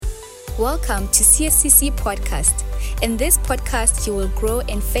Welcome to CSCC Podcast. In this podcast, you will grow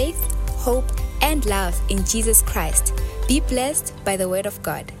in faith, hope, and love in Jesus Christ. Be blessed by the word of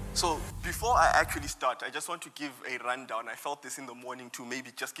God. So before I actually start, I just want to give a rundown. I felt this in the morning to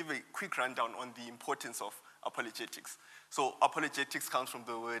maybe just give a quick rundown on the importance of apologetics. So apologetics comes from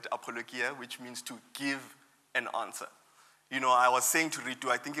the word apologia, which means to give an answer. You know, I was saying to Ritu,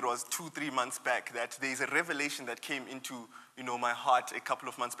 I think it was 2-3 months back, that there is a revelation that came into, my heart a couple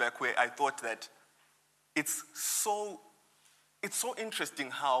of months back where I thought that it's so interesting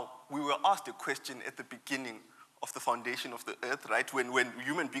how we were asked a question at the beginning of the foundation of the earth, right? When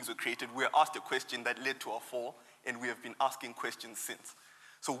human beings were created, we were asked a question that led to our fall, and we have been asking questions since.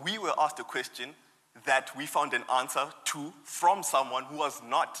 So we were asked a question that we found an answer to from someone who was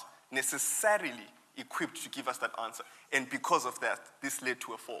not necessarily equipped to give us that answer. And because of that, this led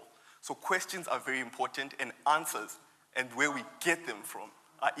to a fall. So questions are very important, and answers and where we get them from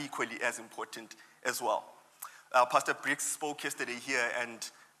are equally as important as well. Pastor Briggs spoke yesterday here, and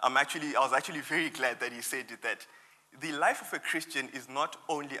I was actually very glad that he said it, that the life of a Christian is not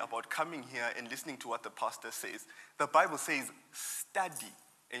only about coming here and listening to what the pastor says. The Bible says, study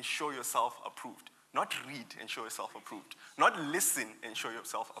and show yourself approved. Not read and show yourself approved. Not listen and show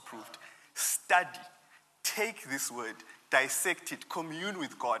yourself approved. Study. Take this word, dissect it, commune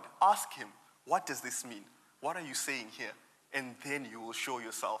with God, ask him, what does this mean? What are you saying here? And then you will show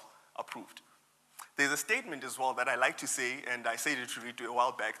yourself approved. There's a statement as well that I like to say, and I said it to Ritu a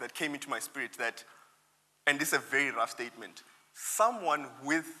while back, that came into my spirit that, and this is a very rough statement, someone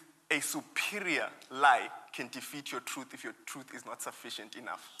with a superior lie can defeat your truth if your truth is not sufficient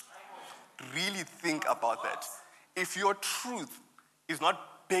enough. Really think about that. If your truth is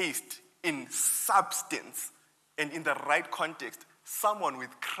not based in substance and in the right context, someone with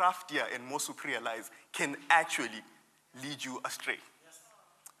craftier and more superior lies can actually lead you astray.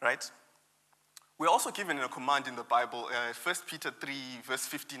 Right? We're also given a command in the Bible, 1 Peter 3, verse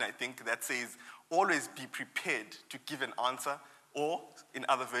 15, I think, that says, always be prepared to give an answer, or, in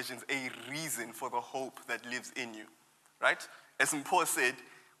other versions, a reason for the hope that lives in you. Right? As Paul said,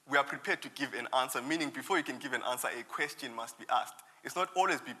 we are prepared to give an answer, meaning before you can give an answer, a question must be asked. It's not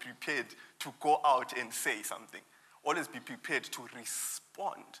always be prepared to go out and say something. Always be prepared to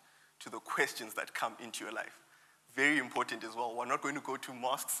respond to the questions that come into your life. Very important as well. We're not going to go to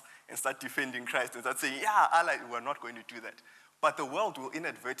mosques and start defending Christ and start saying, yeah, Allah, we're not going to do that. But the world will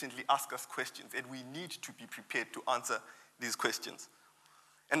inadvertently ask us questions, and we need to be prepared to answer these questions.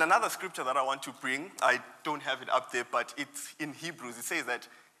 And another scripture that I want to bring, I don't have it up there, but it's in Hebrews. It says that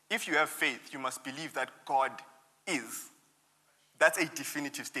if you have faith, you must believe that God is. That's a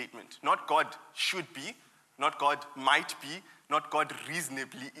definitive statement. Not God should be, not God might be, not God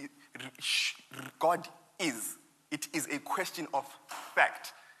reasonably. God is. It is a question of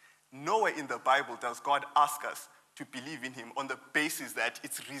fact. Nowhere in the Bible does God ask us to believe in him on the basis that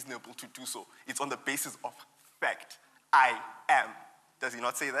it's reasonable to do so. It's on the basis of fact. I am. Does he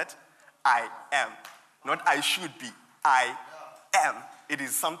not say that? I am. Not I should be. I am. It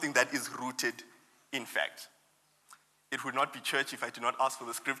is something that is rooted in fact. It would not be church if I do not ask for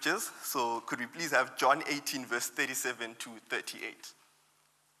the scriptures. So could we please have John 18, verse 37 to 38?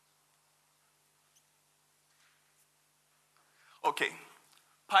 Okay.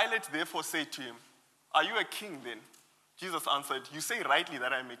 Pilate therefore said to him, are you a king then? Jesus answered, you say rightly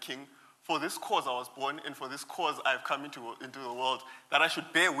that I am a king. For this cause I was born, and for this cause I have come into the world, that I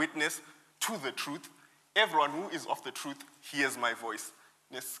should bear witness to the truth. Everyone who is of the truth hears my voice.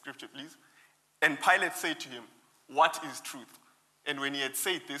 Next scripture, please. And Pilate said to him, what is truth? And when he had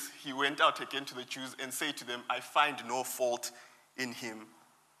said this, he went out again to the Jews and said to them, I find no fault in him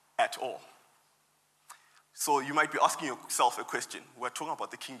at all. So you might be asking yourself a question. We're talking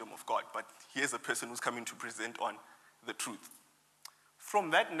about the kingdom of God, but here's a person who's coming to present on the truth.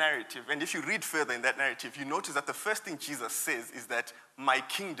 From that narrative, and if you read further in that narrative, you notice that the first thing Jesus says is that my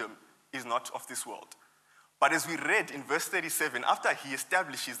kingdom is not of this world. But as we read in verse 37, after he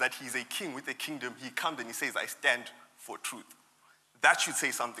establishes that he's a king with a kingdom, he comes and he says, I stand for truth. That should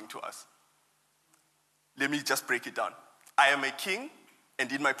say something to us. Let me just break it down. I am a king,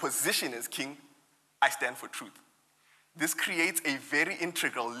 and in my position as king, I stand for truth. This creates a very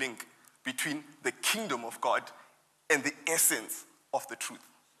integral link between the kingdom of God and the essence of the truth.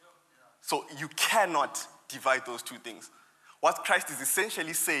 So you cannot divide those two things. What Christ is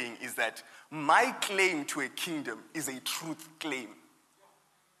essentially saying is that my claim to a kingdom is a truth claim.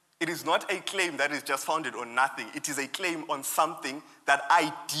 It is not a claim that is just founded on nothing. It is a claim on something that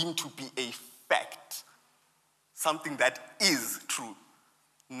I deem to be a fact. Something that is true,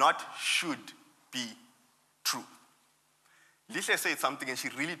 not should be true. Lisha said something and she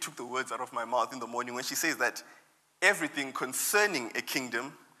really took the words out of my mouth in the morning when she says that everything concerning a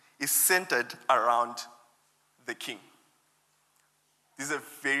kingdom is centered around the king. This is a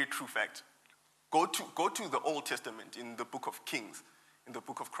very true fact. Go to the Old Testament in the book of Kings, in the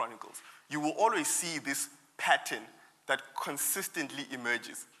book of Chronicles. You will always see this pattern that consistently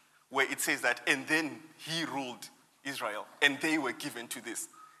emerges, where it says that, and then he ruled Israel, and they were given to this.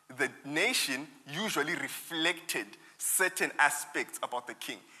 The nation usually reflected certain aspects about the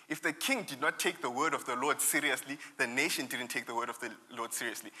king. If the king did not take the word of the Lord seriously, the nation didn't take the word of the Lord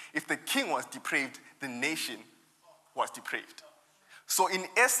seriously. If the king was depraved, the nation was depraved. So in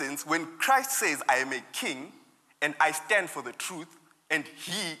essence, when Christ says, I am a king, and I stand for the truth, and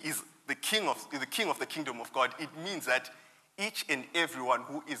he is the king of the kingdom of God, it means that each and everyone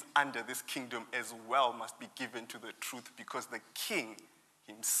who is under this kingdom as well must be given to the truth, because the king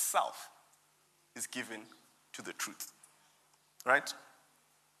himself is given to the truth. Right?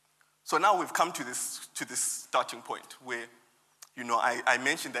 So now we've come to this starting point where, I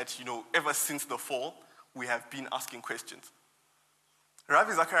mentioned that, ever since the fall, we have been asking questions.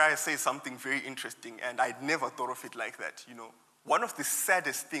 Ravi Zachariah says something very interesting, and I'd never thought of it like that. One of the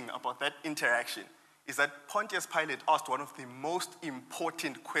saddest things about that interaction is that Pontius Pilate asked one of the most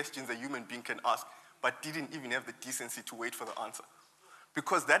important questions a human being can ask, but didn't even have the decency to wait for the answer.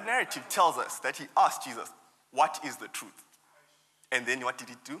 Because that narrative tells us that he asked Jesus, what is the truth? And then what did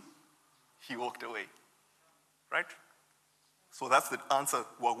he do? He walked away. Right? So that's the answer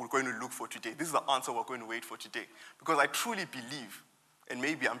what we're going to look for today. This is the answer we're going to wait for today. Because I truly believe, and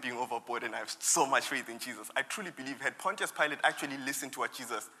maybe I'm being overboard and I have so much faith in Jesus, I truly believe had Pontius Pilate actually listened to what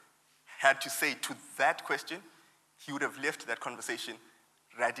Jesus had to say to that question, he would have left that conversation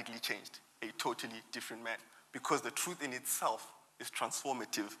radically changed, a totally different man. Because the truth in itself is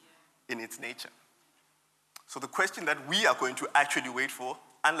transformative in its nature. So the question that we are going to actually wait for,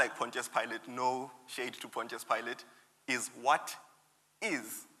 unlike Pontius Pilate, no shade to Pontius Pilate, is what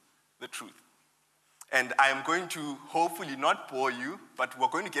is the truth? And I am going to hopefully not bore you, but we're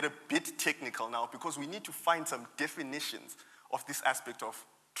going to get a bit technical now because we need to find some definitions of this aspect of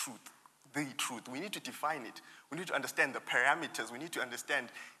truth, the truth. We need to define it. We need to understand the parameters. We need to understand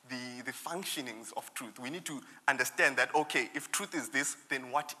the functionings of truth. We need to understand that, okay, if truth is this,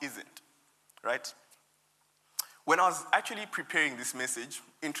 then what isn't, right? When I was actually preparing this message,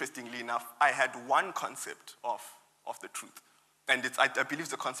 interestingly enough, I had one concept of the truth. And I believe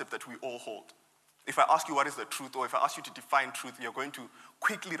it's a concept that we all hold. If I ask you what is the truth, or if I ask you to define truth, you're going to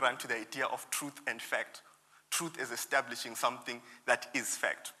quickly run to the idea of truth and fact. Truth is establishing something that is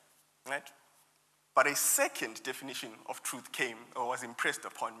fact, right? But a second definition of truth came or was impressed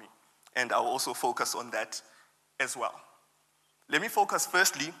upon me, and I'll also focus on that as well. Let me focus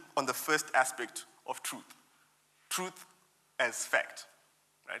firstly on the first aspect of truth. Truth as fact,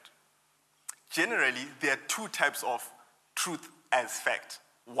 right? Generally, there are two types of truth as fact,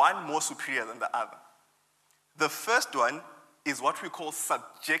 one more superior than the other. The first one is what we call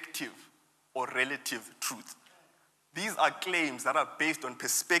subjective or relative truth. These are claims that are based on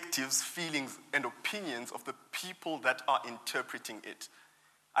perspectives, feelings, and opinions of the people that are interpreting it.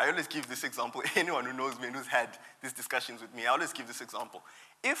 I always give this example. Anyone who knows me and who's had these discussions with me, I always give this example.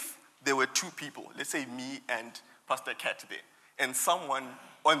 If there were two people, let's say me and Pastor Kat there, and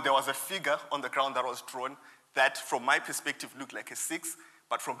there was a figure on the ground that was drawn that from my perspective looked like a 6,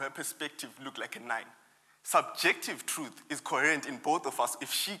 but from her perspective looked like a 9. Subjective truth is coherent in both of us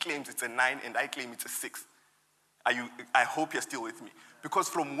if she claims it's a 9 and I claim it's a 6. I hope you're still with me. Because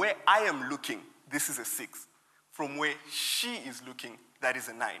from where I am looking, this is a 6. From where she is looking, that is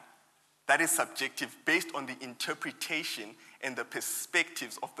a 9. That is subjective based on the interpretation and the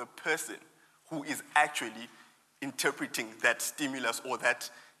perspectives of the person who is actually interpreting that stimulus or that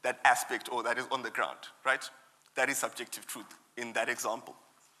aspect or that is on the ground, right? That is subjective truth in that example.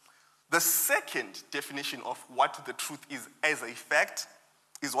 The second definition of what the truth is as a fact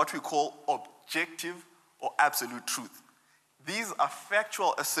is what we call objective or absolute truth. These are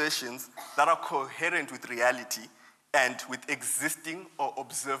factual assertions that are coherent with reality and with existing or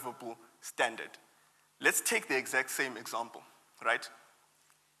observable standard. Let's take the exact same example, right?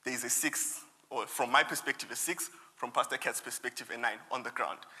 There's a 6, or from my perspective, a 6, from Pastor Kat's perspective, a 9 on the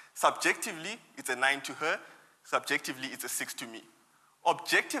ground. Subjectively, it's a 9 to her. Subjectively, it's a 6 to me.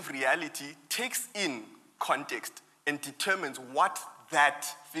 Objective reality takes in context and determines what that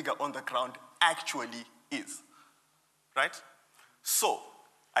figure on the ground actually is, right? So,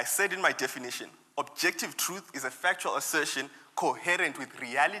 I said in my definition, objective truth is a factual assertion coherent with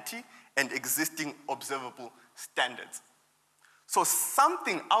reality and existing observable standards. So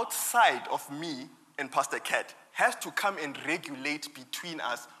something outside of me and Pastor Kat has to come and regulate between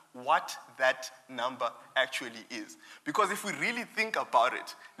us what that number actually is. Because if we really think about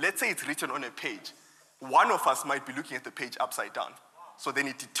it, let's say it's written on a page, one of us might be looking at the page upside down. So then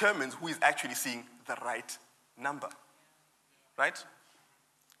it determines who is actually seeing the right number, right?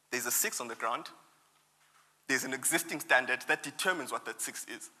 There's a 6 on the ground. There's an existing standard that determines what that 6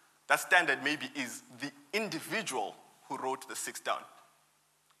 is. That standard maybe is the individual who wrote the 6 down.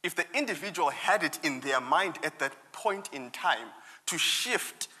 If the individual had it in their mind at that point in time to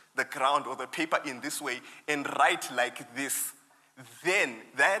shift the ground or the paper in this way and write like this, then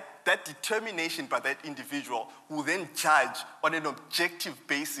that determination by that individual will then judge on an objective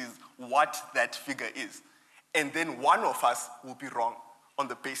basis what that figure is. And then one of us will be wrong on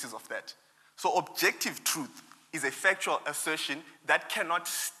the basis of that. So objective truth is a factual assertion that cannot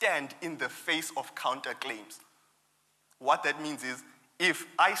stand in the face of counterclaims. What that means is, if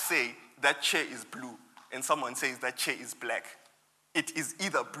I say that chair is blue and someone says that chair is black, it is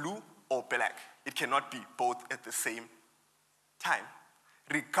either blue or black. It cannot be both at the same time.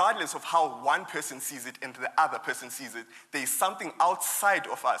 Regardless of how one person sees it and the other person sees it, there is something outside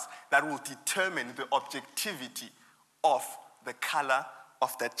of us that will determine the objectivity of the color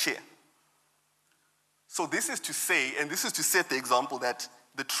of that chair. So this is to say, and this is to set the example that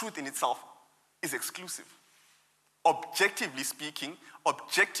the truth in itself is exclusive. Objectively speaking,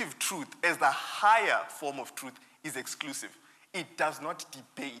 objective truth as the higher form of truth is exclusive. It does not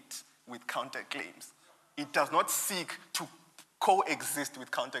debate with counterclaims. It does not seek to coexist with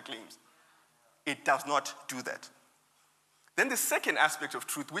counterclaims. It does not do that. Then the second aspect of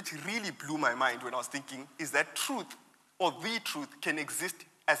truth, which really blew my mind when I was thinking, is that truth, or the truth, can exist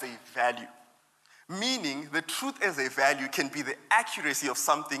as a value. Meaning, the truth as a value can be the accuracy of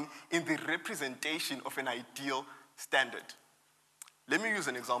something in the representation of an ideal standard. Let me use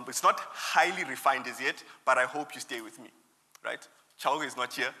an example. It's not highly refined as yet, but I hope you stay with me, right? Chaugo is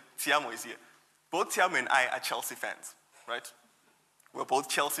not here, Tiamo is here. Both Tiamo and I are Chelsea fans, right? We're both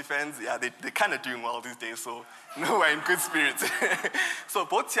Chelsea fans. Yeah, they're kind of doing well these days, so no, we're in good spirits. So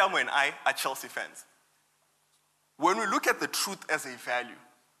both Tiamo and I are Chelsea fans. When we look at the truth as a value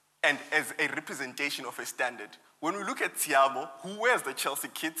and as a representation of a standard, when we look at Tiamo, who wears the Chelsea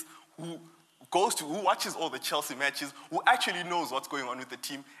kits, who watches all the Chelsea matches, who actually knows what's going on with the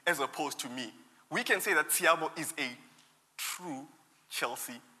team, as opposed to me, we can say that Tiamo is a true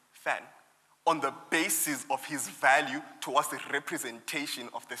Chelsea fan on the basis of his value towards the representation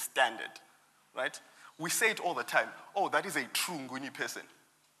of the standard, right? We say it all the time. Oh, that is a true Nguni person.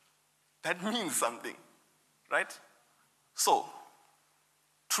 That means something, right? So,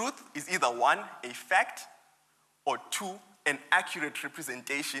 truth is either 1, a fact, or 2, an accurate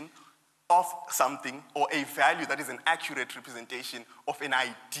representation of something, or a value that is an accurate representation of an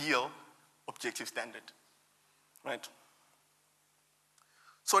ideal objective standard, right?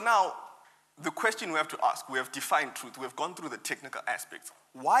 So now, the question we have to ask, we have defined truth, we have gone through the technical aspects.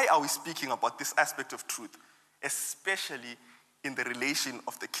 Why are we speaking about this aspect of truth, especially in the relation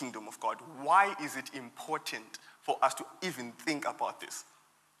of the kingdom of God? Why is it important for us to even think about this,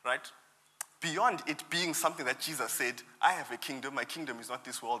 right? Beyond it being something that Jesus said, I have a kingdom, my kingdom is not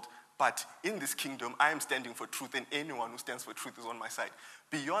this world, but in this kingdom, I am standing for truth, and anyone who stands for truth is on my side.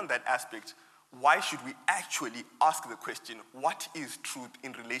 Beyond that aspect, why should we actually ask the question, what is truth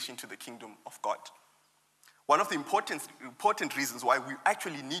in relation to the kingdom of God? One of the important reasons why we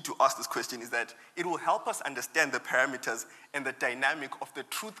actually need to ask this question is that it will help us understand the parameters and the dynamic of the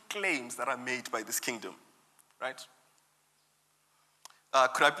truth claims that are made by this kingdom, right?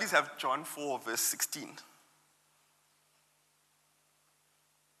 Could I please have John 4, verse 16?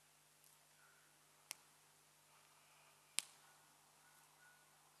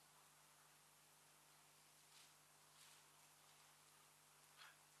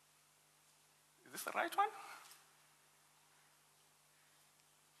 Is this the right one?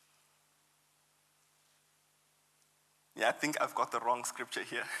 Yeah, I think I've got the wrong scripture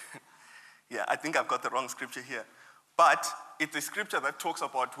here. But it's a scripture that talks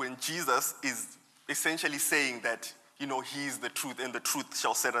about when Jesus is essentially saying that, he is the truth and the truth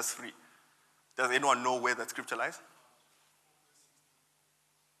shall set us free. Does anyone know where that scripture lies?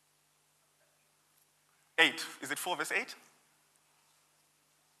 8. Is it 4 verse 8?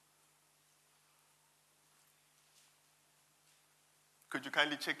 Could you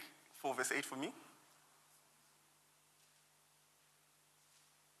kindly check 4 verse 8 for me?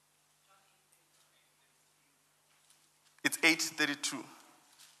 It's 8:32.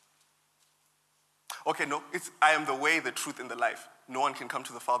 Okay, no, it's I am the way, the truth, and the life. No one can come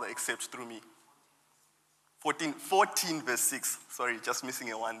to the Father except through me. 14 verse 6. Sorry, just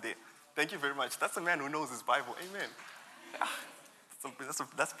missing a one there. Thank you very much. That's a man who knows his Bible. Amen.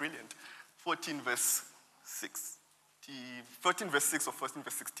 That's brilliant. 14 verse 6. 13 verse 6 or 14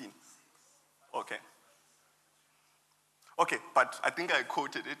 verse 16. Okay. Okay, but I think I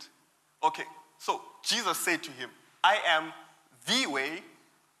quoted it. Okay, so Jesus said to him, I am the way,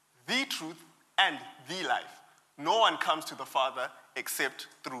 the truth, and the life. No one comes to the Father except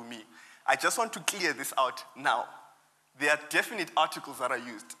through me. I just want to clear this out now. There are definite articles that are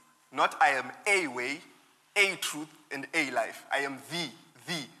used. Not I am a way, a truth, and a life. I am the.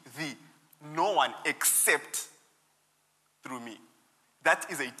 No one except through me. That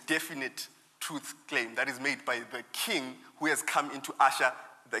is a definite truth claim that is made by the king who has come in to usher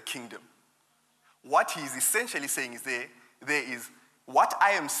the kingdom. What he is essentially saying is there is what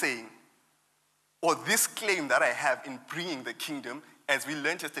I am saying, or this claim that I have in bringing the kingdom, as we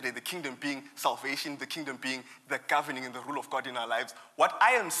learned yesterday, the kingdom being salvation, the kingdom being the governing and the rule of God in our lives. What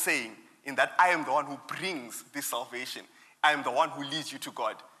I am saying in that I am the one who brings this salvation, I am the one who leads you to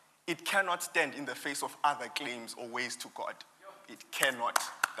God. It cannot stand in the face of other claims or ways to God. It cannot.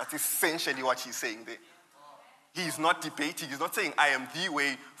 That's essentially what he's saying there. He is not debating. He's not saying, I am the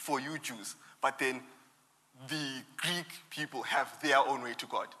way for you Jews, but then the Greek people have their own way to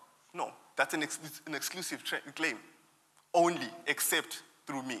God. No, that's an exclusive claim. Only, except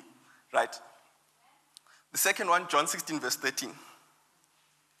through me, right? The second one, John 16, verse 13.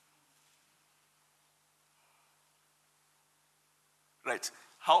 Right.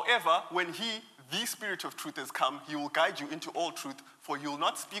 However, when the Spirit of truth has come, he will guide you into all truth, for he will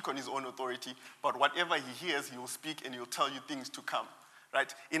not speak on his own authority, but whatever he hears, he will speak and he will tell you things to come.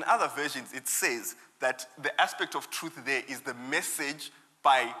 Right? In other versions, it says that the aspect of truth there is the message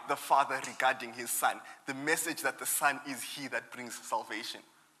by the Father regarding his Son. The message that the Son is he that brings salvation.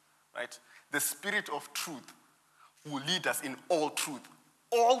 Right? The Spirit of truth will lead us in all truth.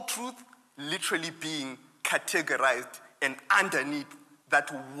 All truth literally being categorized and underneath that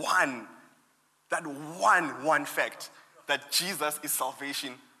one fact, that Jesus is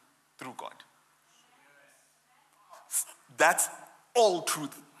salvation through God. That's all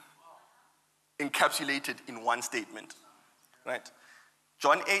truth encapsulated in one statement, right?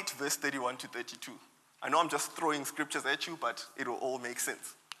 John 8, verse 31 to 32. I know I'm just throwing scriptures at you, but it will all make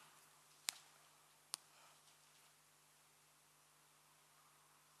sense.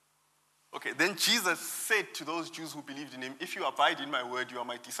 Okay, then Jesus said to those Jews who believed in him, if you abide in my word, you are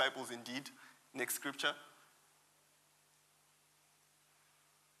my disciples indeed. Next scripture.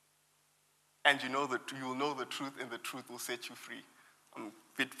 And you will know the truth, and the truth will set you free. I'm a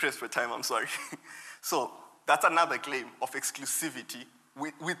bit pressed for time, I'm sorry. So that's another claim of exclusivity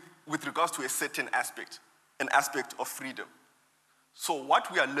with regards to a certain aspect, an aspect of freedom. So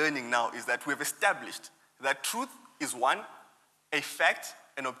what we are learning now is that we have established that truth is one, a fact,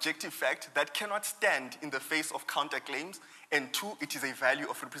 an objective fact that cannot stand in the face of counterclaims, and two, it is a value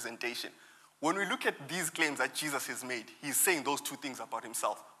of representation. When we look at these claims that Jesus has made, he's saying those two things about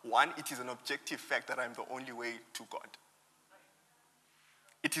himself. One, it is an objective fact that I'm the only way to God.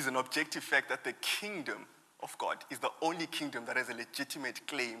 It is an objective fact that the kingdom of God is the only kingdom that has a legitimate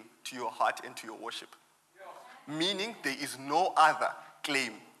claim to your heart and to your worship. Meaning there is no other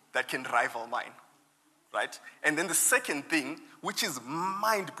claim that can rival mine. Right? And then the second thing, which is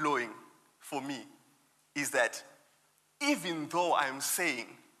mind-blowing for me, is that even though I am saying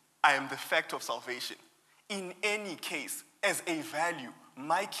I am the fact of salvation, in any case, as a value,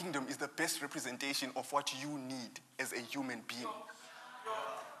 my kingdom is the best representation of what you need as a human being.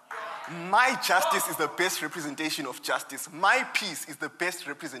 My justice is the best representation of justice. My peace is the best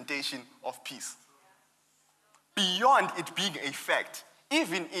representation of peace. Beyond it being a fact,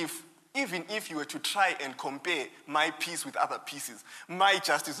 even if you were to try and compare my peace with other pieces, my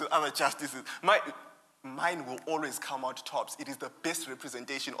justice with other justices, mine will always come out tops. It is the best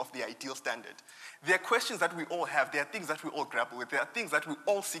representation of the ideal standard. There are questions that we all have. There are things that we all grapple with. There are things that we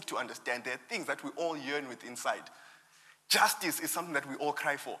all seek to understand. There are things that we all yearn with inside. Justice is something that we all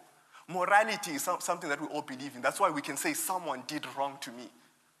cry for. Morality is something that we all believe in. That's why we can say someone did wrong to me.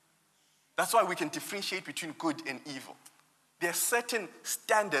 That's why we can differentiate between good and evil. There are certain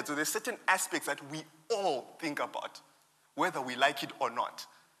standards or there are certain aspects that we all think about, whether we like it or not.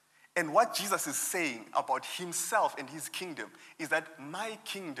 And what Jesus is saying about himself and his kingdom is that my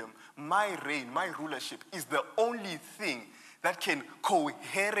kingdom, my reign, my rulership is the only thing that can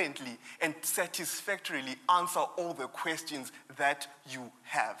coherently and satisfactorily answer all the questions that you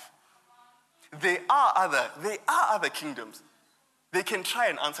have. There are other kingdoms. They can try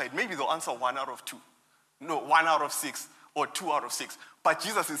and answer it. Maybe they'll answer 1 out of 2. No, 1 out of 6 or 2 out of 6. But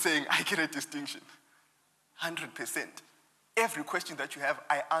Jesus is saying, I get a distinction. 100%. Every question that you have,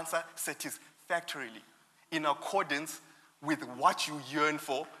 I answer satisfactorily in accordance with what you yearn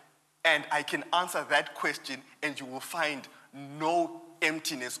for, and I can answer that question, and you will find no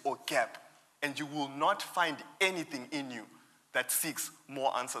emptiness or gap, and you will not find anything in you that seeks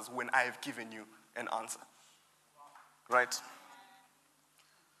more answers when I have given you an answer. Right?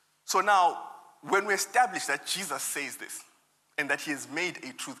 So now, when we establish that Jesus says this, and that he has made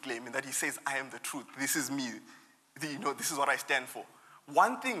a truth claim, and that he says, I am the truth, this is me, this is what I stand for.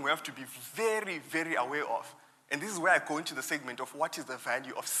 One thing we have to be very, very aware of, and this is where I go into the segment of what is the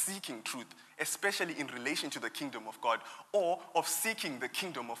value of seeking truth, especially in relation to the kingdom of God, or of seeking the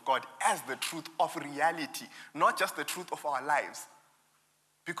kingdom of God as the truth of reality, not just the truth of our lives.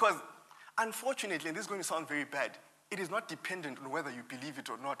 Because, unfortunately, and this is going to sound very bad, it is not dependent on whether you believe it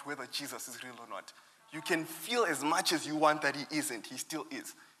or not, whether Jesus is real or not. You can feel as much as you want that he isn't, he still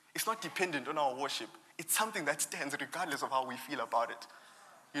is. It's not dependent on our worship. It's something that stands regardless of how we feel about it.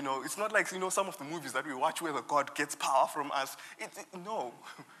 It's not like, some of the movies that we watch where the God gets power from us. No.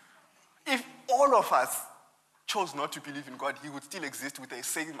 If all of us chose not to believe in God, he would still exist with the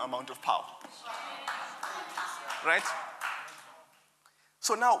same amount of power. Right?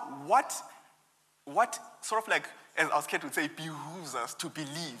 So now, what sort of like, as Asket would say, behooves us to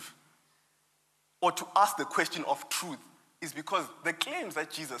believe or to ask the question of truth is because the claims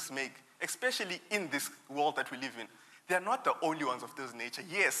that Jesus makes, especially in this world that we live in, they are not the only ones of this nature.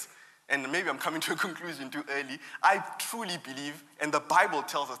 Yes, and maybe I'm coming to a conclusion too early, I truly believe, and the Bible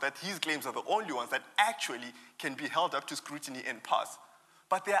tells us that his claims are the only ones that actually can be held up to scrutiny and pass.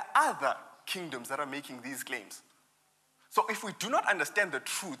 But there are other kingdoms that are making these claims. So if we do not understand the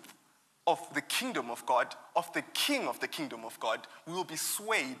truth of the kingdom of God, of the king of the kingdom of God, we will be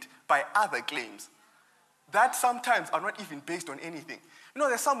swayed by other claims that sometimes are not even based on anything.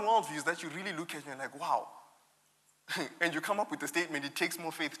 There's some worldviews that you really look at and you're like, wow. And you come up with the statement, it takes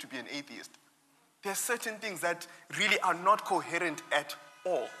more faith to be an atheist. There are certain things that really are not coherent at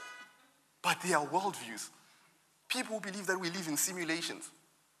all, but they are worldviews. People who believe that we live in simulations.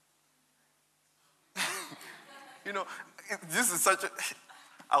 This is such a...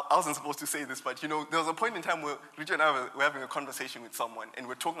 I wasn't supposed to say this, but there was a point in time where Richard and I were having a conversation with someone, and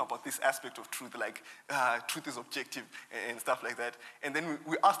we're talking about this aspect of truth, like truth is objective and stuff like that. And then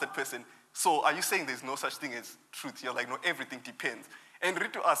we asked that person, so are you saying there's no such thing as truth? You're like, no, everything depends. And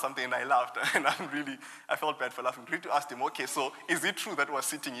Ritu asked something, and I laughed, and I felt bad for laughing. Ritu asked him, okay, so is it true that we're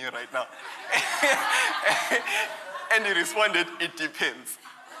sitting here right now? And he responded, it depends.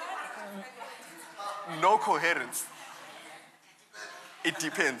 No coherence. It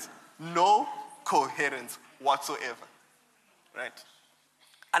depends. No coherence whatsoever. Right?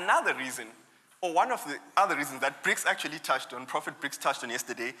 Another reason, or one of the other reasons that Briggs actually touched on, Prophet Briggs touched on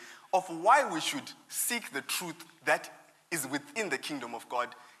yesterday, of why we should seek the truth that is within the kingdom of God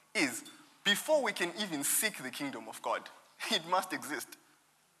is, before we can even seek the kingdom of God, it must exist.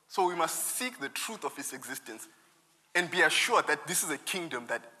 So we must seek the truth of its existence and be assured that this is a kingdom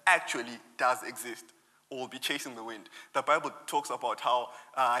that actually does exist, or will be chasing the wind. The Bible talks about how,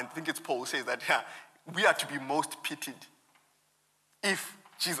 I think it's Paul who says that we are to be most pitied. If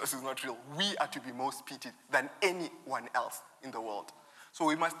Jesus is not real, we are to be most pitied than anyone else in the world. So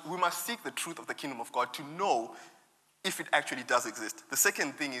we must seek the truth of the kingdom of God to know if it actually does exist. The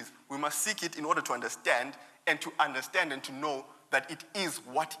second thing is we must seek it in order to understand and to know that it is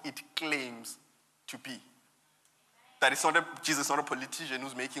what it claims to be. That Jesus is not a politician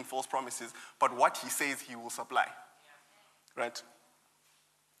who's making false promises, but what he says he will supply. Right?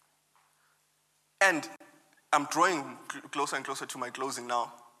 And I'm drawing closer and closer to my closing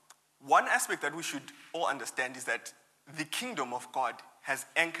now. One aspect that we should all understand is that the kingdom of God has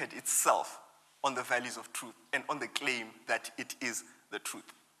anchored itself on the values of truth and on the claim that it is the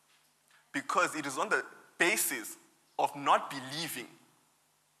truth. Because it is on the basis of not believing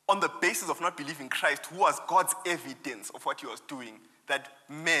Christ, who was God's evidence of what he was doing, that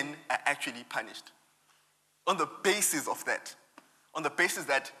men are actually punished. On the basis of that, on the basis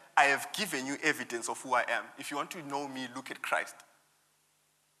that I have given you evidence of who I am. If you want to know me, look at Christ.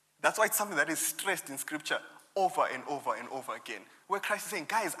 That's why it's something that is stressed in Scripture over and over and over again, where Christ is saying,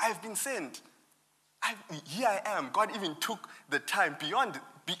 guys, I've been sent. Here I am. God even took the time beyond.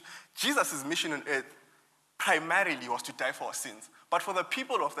 Jesus' mission on earth primarily was to die for our sins. But for the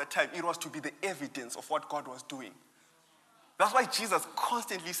people of that time, it was to be the evidence of what God was doing. That's why Jesus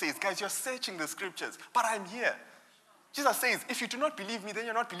constantly says, guys, you're searching the Scriptures, but I'm here. Jesus says, if you do not believe me, then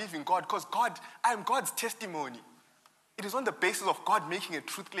you're not believing God, because I am God's testimony. It is on the basis of God making a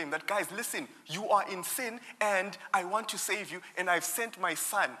truth claim that, guys, listen, you are in sin and I want to save you and I've sent my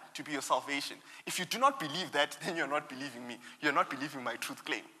son to be your salvation. If you do not believe that, then you're not believing me. You're not believing my truth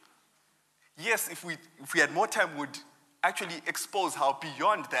claim. Yes, if we had more time, would actually expose how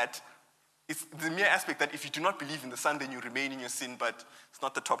beyond that, it's the mere aspect that if you do not believe in the son, then you remain in your sin, but it's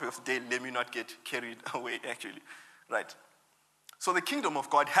not the topic of the day. Let me not get carried away, actually. Right? So the kingdom of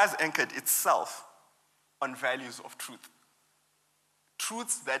God has anchored itself on values of truth.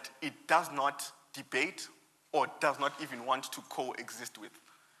 Truths that it does not debate or does not even want to coexist with.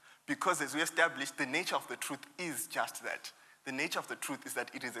 Because as we established, the nature of the truth is just that. The nature of the truth is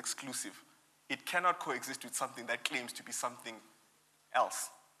that it is exclusive. It cannot coexist with something that claims to be something else.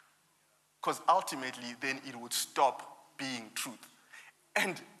 Because ultimately, then it would stop being truth.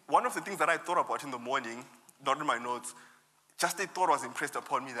 And one of the things that I thought about in the morning, not in my notes, just a thought was impressed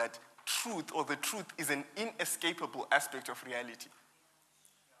upon me that truth or the truth is an inescapable aspect of reality.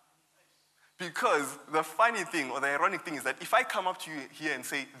 Because the funny thing or the ironic thing is that if I come up to you here and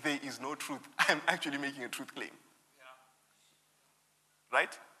say there is no truth, I'm actually making a truth claim. Yeah.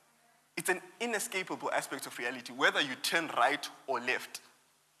 Right? It's an inescapable aspect of reality. Whether you turn right or left,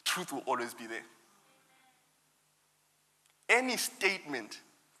 truth will always be there. Any statement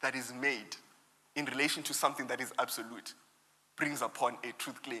that is made in relation to something that is absolute brings upon a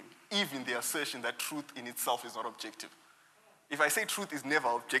truth claim, even the assertion that truth in itself is not objective. If I say truth is never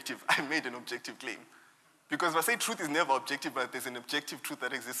objective, I made an objective claim. Because if I say truth is never objective, but there's an objective truth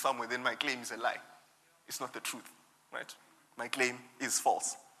that exists somewhere, then my claim is a lie. It's not the truth, right? My claim is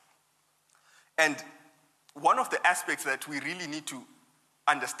false. And one of the aspects that we really need to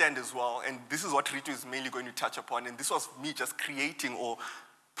understand as well, and this is what Rito is mainly going to touch upon, and this was me just creating or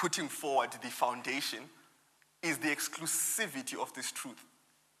putting forward the foundation, is the exclusivity of this truth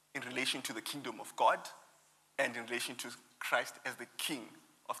in relation to the kingdom of God and in relation to Christ as the king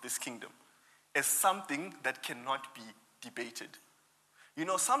of this kingdom, as something that cannot be debated. You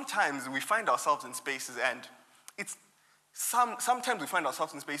know, sometimes we find ourselves in spaces, and sometimes we find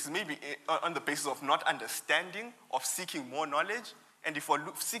ourselves in spaces maybe on the basis of not understanding, of seeking more knowledge. And if we're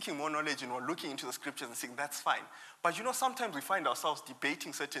seeking more knowledge and we're looking into the scriptures and saying, that's fine. But you know, sometimes we find ourselves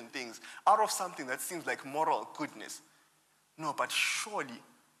debating certain things out of something that seems like moral goodness. No, but surely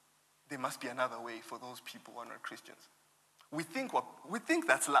there must be another way for those people who are not Christians. We think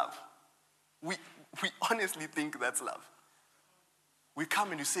that's love. We honestly think that's love. We come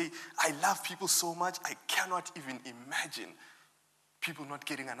and you say, I love people so much, I cannot even imagine people not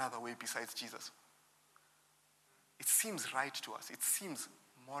getting another way besides Jesus. It seems right to us. It seems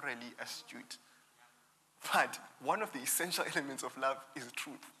morally astute. But one of the essential elements of love is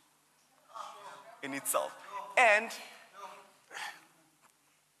truth in itself. And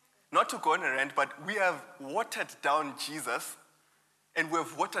not to go on a rant, but we have watered down Jesus and we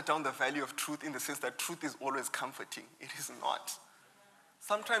have watered down the value of truth in the sense that truth is always comforting. It is not.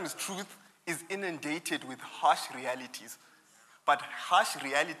 Sometimes truth is inundated with harsh realities, but harsh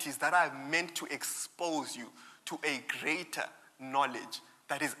realities that are meant to expose you to a greater knowledge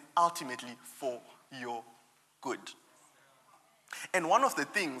that is ultimately for your good. And one of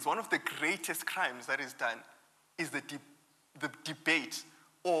the greatest crimes that is done is the debate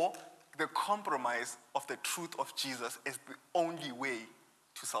or the compromise of the truth of Jesus as the only way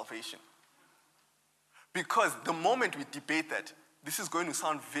to salvation. Because the moment we debate that, this is going to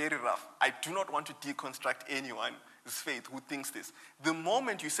sound very rough. I do not want to deconstruct anyone's faith who thinks this. The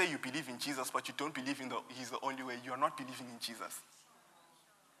moment you say you believe in Jesus, but you don't believe he's the only way, you are not believing in Jesus.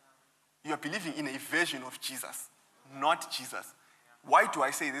 You are believing in a version of Jesus, not Jesus. Why do I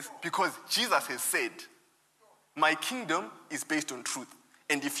say this? Because Jesus has said, my kingdom is based on truth.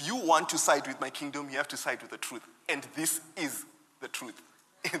 And if you want to side with my kingdom, you have to side with the truth. And this is the truth.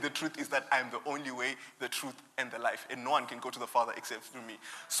 And the truth is that I am the only way, the truth, and the life. And no one can go to the Father except through me.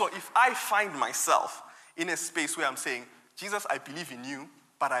 So if I find myself in a space where I'm saying, Jesus, I believe in you,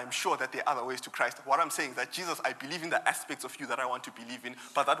 but I'm sure that there are other ways to Christ. What I'm saying is that, Jesus, I believe in the aspects of you that I want to believe in,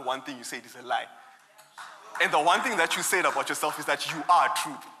 but that one thing you said is a lie. And the one thing that you said about yourself is that you are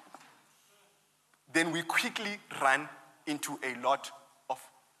truth. Then we quickly run into a lot of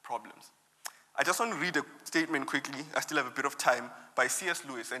problems. I just want to read a statement quickly. I still have a bit of time, by C.S.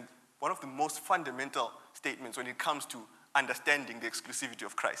 Lewis, and one of the most fundamental statements when it comes to understanding the exclusivity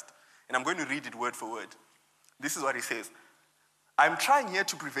of Christ. And I'm going to read it word for word. This is what he says. I'm trying here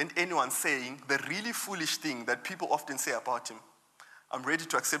to prevent anyone saying the really foolish thing that people often say about him. I'm ready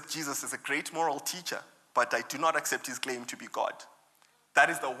to accept Jesus as a great moral teacher, but I do not accept his claim to be God. That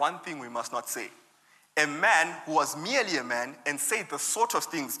is the one thing we must not say. A man who was merely a man and said the sort of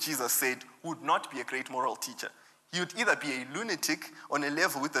things Jesus said would not be a great moral teacher. He would either be a lunatic on a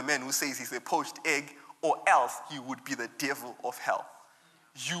level with the man who says he's a poached egg, or else he would be the devil of hell.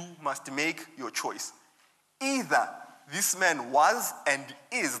 You must make your choice. Either this man was and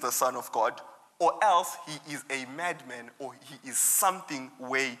is the Son of God, or else he is a madman, or he is something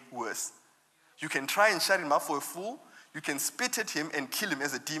way worse. You can try and shut him up for a fool, you can spit at him and kill him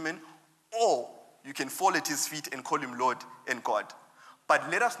as a demon, or you can fall at his feet and call him Lord and God. But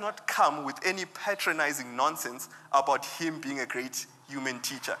let us not come with any patronizing nonsense about him being a great human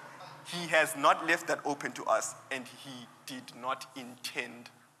teacher. He has not left that open to us, and he did not intend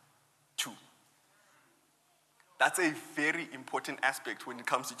to. That's a very important aspect when it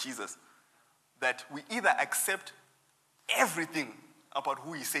comes to Jesus, that we either accept everything about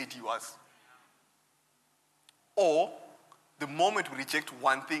who he said he was, or the moment we reject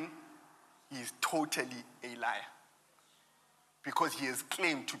one thing, he is totally a liar. Because he has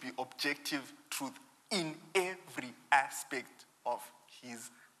claimed to be objective truth in every aspect of his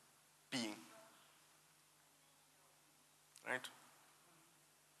being. Right?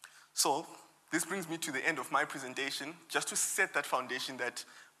 So, this brings me to the end of my presentation, just to set that foundation that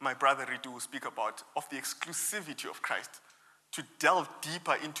my brother Ritu will speak about, of the exclusivity of Christ, to delve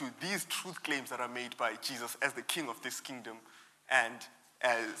deeper into these truth claims that are made by Jesus as the king of this kingdom and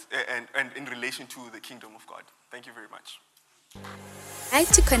in relation to the kingdom of God. Thank you very much. Like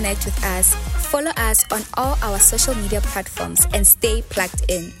to connect with us, follow us on all our social media platforms and stay plugged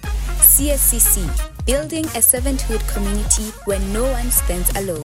in. CSCC, building a servanthood community where no one stands alone.